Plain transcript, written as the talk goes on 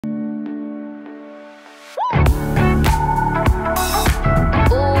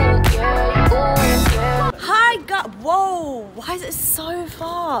Why is it so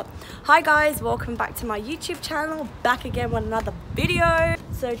far? Hi guys, welcome back to my YouTube channel. Back again with another video.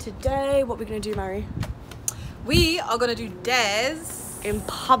 So today, what we're gonna do, Mary? We are gonna do dares in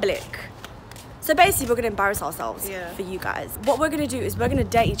public. So basically, we're gonna embarrass ourselves for you guys. What we're gonna do is we're gonna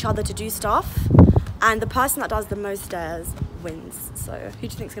date each other to do stuff, and the person that does the most dares wins. So who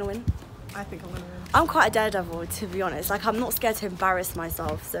do you think's gonna win? I think I'm gonna win. I'm quite a daredevil, to be honest. Like, I'm not scared to embarrass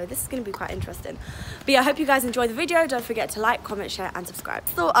myself, so this is going to be quite interesting. But yeah, I hope you guys enjoy the video. Don't forget to like, comment, share and subscribe.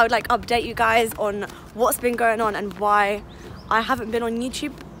 So I would like update you guys on what's been going on and why I haven't been on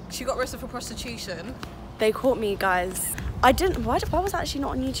YouTube. She got arrested for prostitution. They caught me, guys. I didn't, why was I actually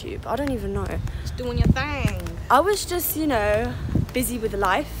not on YouTube? I don't even know. Just doing your thing. I was just, you know, busy with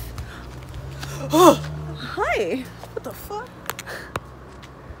life. Hi. What the fuck?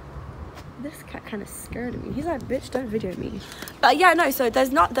 This cat kind of scared me. He's like, bitch, don't video me. But yeah, no, so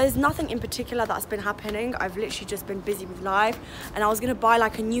there's nothing in particular that's been happening. I've literally just been busy with life, and I was gonna buy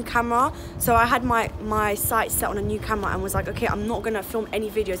like a new camera. So I had my sights set on a new camera and was like, okay, I'm not gonna film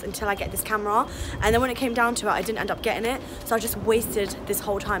any videos until I get this camera. And then when it came down to it, I didn't end up getting it. So I just wasted this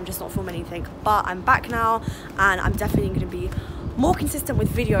whole time just not filming anything. But I'm back now, and I'm definitely gonna be more consistent with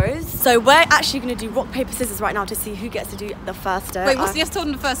videos. So we're actually going to do rock, paper, scissors right now to see who gets to do the first dare. Wait, what's the told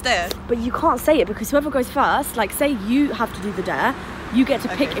in the first dare? But you can't say it because whoever goes first, like say you have to do the dare, you get to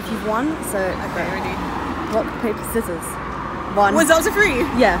pick if you've won. So okay, ready? Rock, paper, scissors. One. Was that to 3?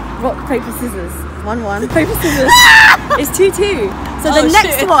 Yeah, rock, paper, scissors. 1-1. Paper, scissors. It's 2-2. So the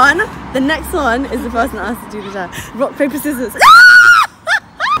next one is the person that has to do the dare. Rock, paper, scissors.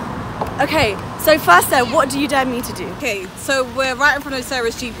 Okay, so first dare, what do you dare me to do? Okay, so we're right in front of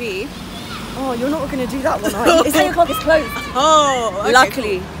Sarah's GP. Oh, you're not going to do that one, are you? It's 8 o'clock, it's closed. Oh, okay,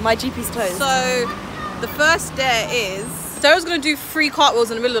 luckily, cool. My GP's closed. So, the first dare is Sarah's going to do 3 cartwheels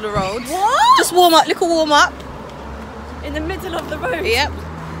in the middle of the road. What? Just warm up, little warm up. In the middle of the road? Yep.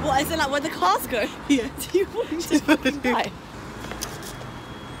 What, is it like where the cars go? Yeah. Do you want me to fucking die?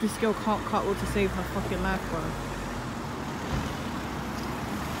 This girl can't cartwheel to save her fucking life, bro.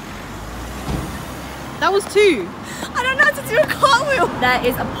 That was 2. I don't know how to do a cartwheel. There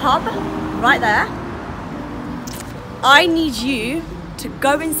is a pub right there. I need you to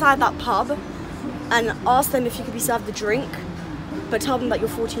go inside that pub and ask them if you could be served the drink, but tell them that you're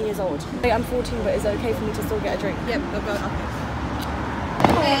 14 years old. Hey, I'm 14, but is it okay for me to still get a drink? Yep, they'll go. Okay.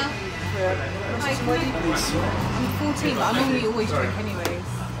 Hi, I'm 14, but I normally always drink anyways.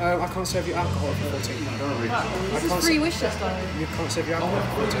 I can't serve you alcohol for 14. This is free wishes though. You can't serve you alcohol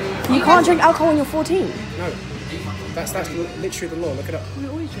for 14. You can't drink alcohol when you're 14? No. That's literally the law. Look it up. We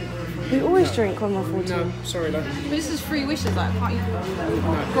always drink. We always drink when we're 14. No, sorry, no. But this is free wishes, like, can't you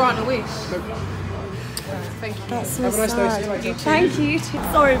grant a wish? No. Thank you. That's so Have a nice sad. day. Thank you.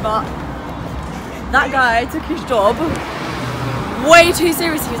 Sorry, but that guy took his job way too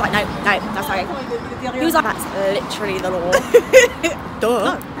seriously. He was like, no, that's okay. He was like, that's literally the law.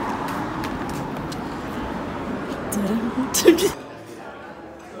 Duh.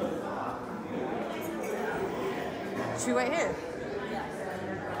 Should we wait here?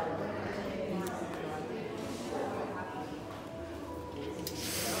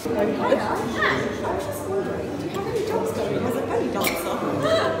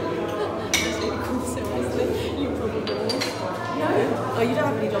 Oh, you don't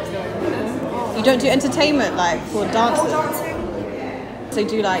have any jobs going? You don't do entertainment like for dancers? So you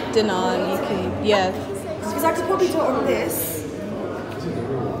do like dinner and you can, yeah. Because I could probably do it on this.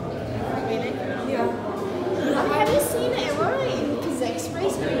 Have you seen Aurora in Kazakh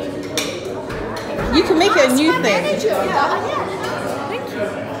Express? You can make it a new thing. Manager. Thank you.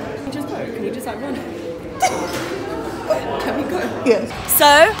 Can you just go? Can you just like run? Can we go? Yes.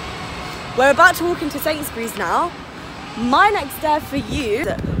 So, we're about to walk into Sainsbury's now. My next dare for you,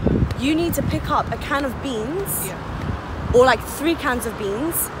 you need to pick up a can of beans, or like 3 cans of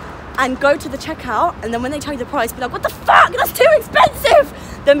beans, and go to the checkout, and then when they tell you the price, be like, what the fuck, that's too expensive!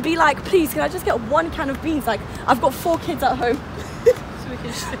 Then be like, please, can I just get 1 can of beans? Like, I've got 4 kids at home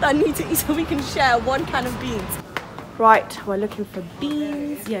that need to eat, so we can share 1 can of beans. Right, we're looking for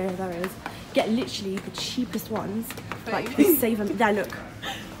beans. Yeah, there is. Get literally the cheapest ones, like save them. Yeah, look.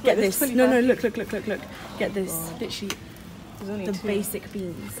 Get this. No, look. Get this. Literally, the basic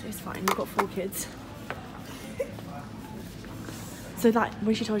beans. It's fine. We've got 4 kids. So that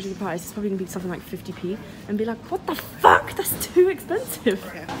when she tells you the price, it's probably gonna be something like 50p, and be like, what the fuck? That's too expensive.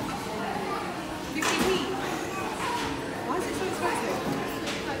 Okay. 50p. Why is it so expensive?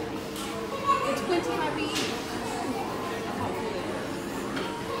 It's 25p.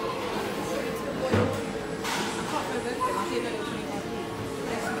 I can't remember everything. I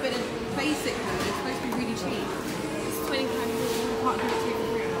think it's 25p. It's basic though. It's supposed to be really cheap. It's 25p.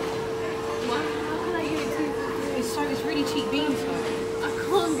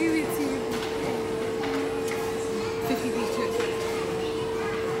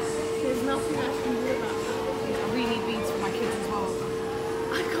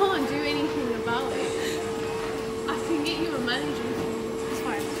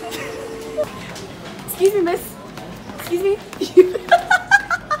 Excuse me, miss. Excuse me.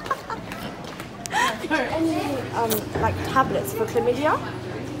 Any like tablets for chlamydia?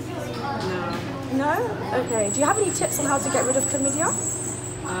 No. No? Okay. Do you have any tips on how to get rid of chlamydia?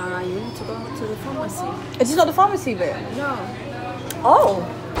 You need to go to the pharmacy. Is this not the pharmacy bit? No. Oh.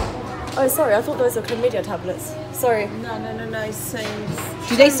 Oh, sorry. I thought those were chlamydia tablets. Sorry. No. It's saying.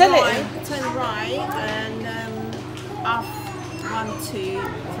 Do they sell it? Turn right and up 1, 2,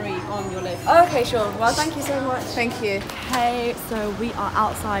 3 on your left. Okay, sure. Well, thank you so much. Thank you. Okay, so we are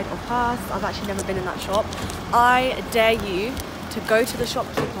outside of Hearst. I've actually never been in that shop. I dare you to go to the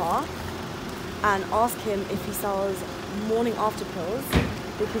shopkeeper and ask him if he sells morning after pills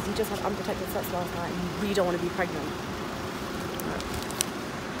because you just had unprotected sex last night and you really don't want to be pregnant.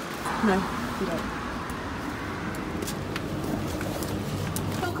 No, you don't.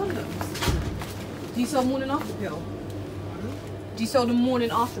 Sell condoms. Do you sell morning after pill? Do you sell the morning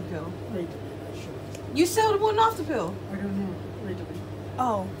after pill? You sell the morning after pill? I don't know. Wait a minute.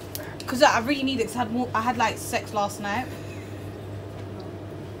 Oh, because I really need it. Cause I had like sex last night.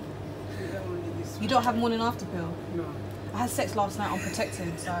 You don't have morning after pill? No. I had sex last night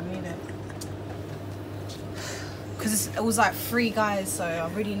unprotected, so I need it. Because it was like 3 guys, so I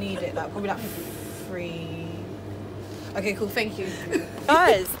really need it. Like probably like 3. Okay, cool. Thank you.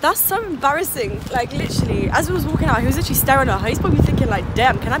 Guys, that's so embarrassing. Like literally, as we was walking out, he was literally staring at her. He's probably thinking like,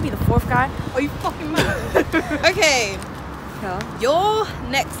 damn, can I be the 4th guy? Are you fucking mad? Okay. Yeah. Your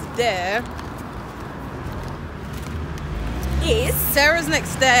next dare is Sarah's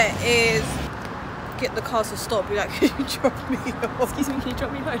next dare is get the car to stop. Be like, can you drop me off? Excuse me, can you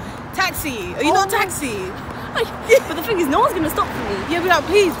drop me home? Taxi. Are you not a taxi? But the thing is, no one's gonna stop for me. Yeah, be like,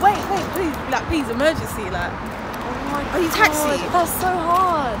 please, wait, please. Be like, please, emergency, like. Oh my Are you taxi? God, that's so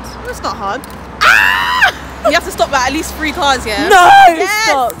hard. No, it's not hard. Ah! You have to stop at least 3 cars, yeah? No, Yes!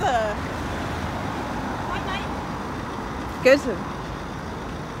 stop. Go to him.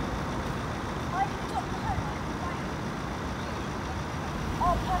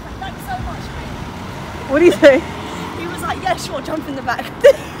 Oh, perfect. Thanks so much, mate. What do you say? He was like, yeah, sure, jump in the back.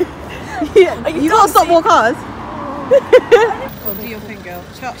 Yeah, you gotta stop more cars. Oh, do your thing, girl.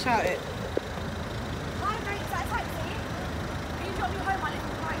 Shout it. Hi, mate, is that a taxi? Can you drop me home? I live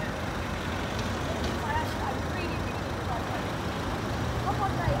in Brighton. I really need to drive home. Come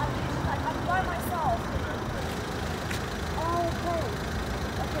on, mate, I'm by myself. Oh, okay.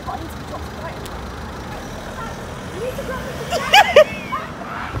 Okay, but I need to be dropped to Brighton. You need to drop me to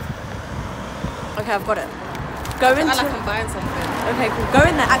Okay, I've got it. Go into... I like I'm buying something. Okay, cool. Go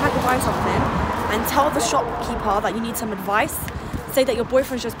in there, act like you're buying something, and tell the shopkeeper that you need some advice. Say that your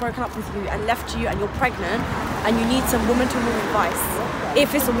boyfriend's just broken up with you and left you and you're pregnant and you need some woman-to-woman advice.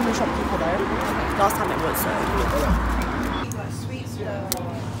 If it's a woman shopkeeper though. Last time it was, so. Like sweet stuff.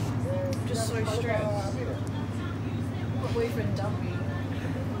 I'm just so stressed. My boyfriend dumped me. My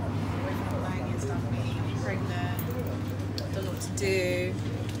boyfriend lying and dumped me. I'm pregnant. Don't know what to do.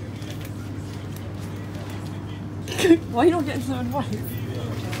 Why are you not getting some advice?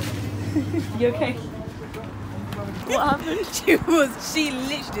 You okay? What happened? She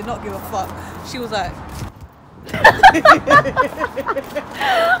literally did not give a fuck. She was like,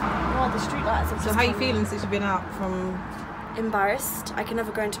 Oh, the street lights have so just how you come feeling since you've been out from... Embarrassed. I can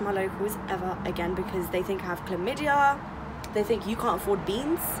never go into my locals ever again because they think I have chlamydia. They think you can't afford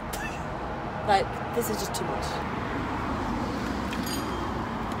beans. Like, this is just too much.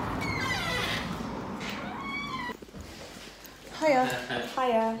 Hiya.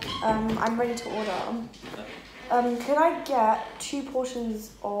 Hiya. I'm ready to order. Could I get 2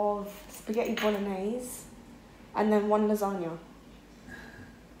 portions of spaghetti bolognese and then 1 lasagna?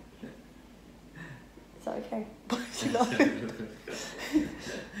 Is that okay? What? No?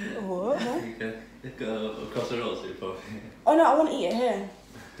 You can go across the road, so you probably... Oh no, I want to eat it here.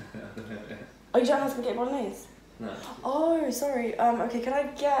 Oh, you don't have spaghetti bolognese? No. Oh, sorry. Okay, can I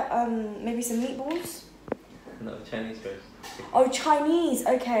get maybe some meatballs? No, Chinese first. Oh, Chinese.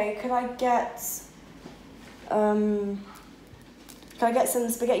 Okay, could I get can I get some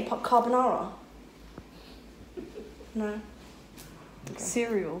spaghetti carbonara? No. Okay.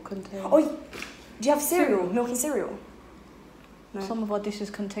 Cereal contains... Oh, do you have cereal? Milky cereal? No. Some of our dishes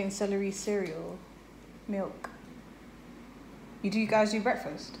contain celery cereal. Milk. You guys do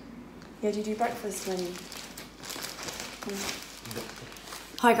breakfast? Yeah, do you do breakfast when...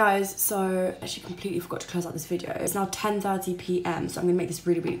 Hi guys, so I actually completely forgot to close out this video. It's now 10:30 p.m, so I'm gonna make this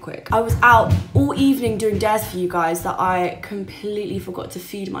really, really quick. I was out all evening doing dares for you guys that I completely forgot to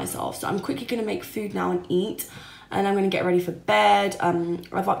feed myself. So I'm quickly gonna make food now and eat. and I'm gonna get ready for bed.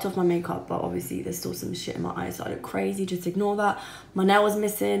 I've wiped off my makeup, but obviously there's still some shit in my eyes, so I look crazy. Just ignore that. My nail was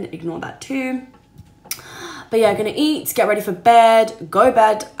missing, ignore that too. But yeah, gonna eat, get ready for bed, go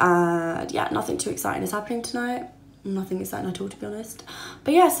bed, and yeah, nothing too exciting is happening tonight. Nothing exciting at all, to be honest.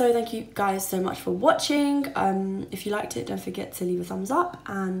 But yeah, so thank you guys so much for watching. If you liked it, don't forget to leave a thumbs up,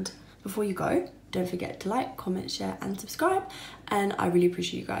 and before you go, don't forget to like, comment, share and subscribe. And I really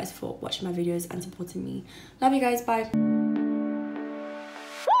appreciate you guys for watching my videos and supporting me. Love you guys, bye.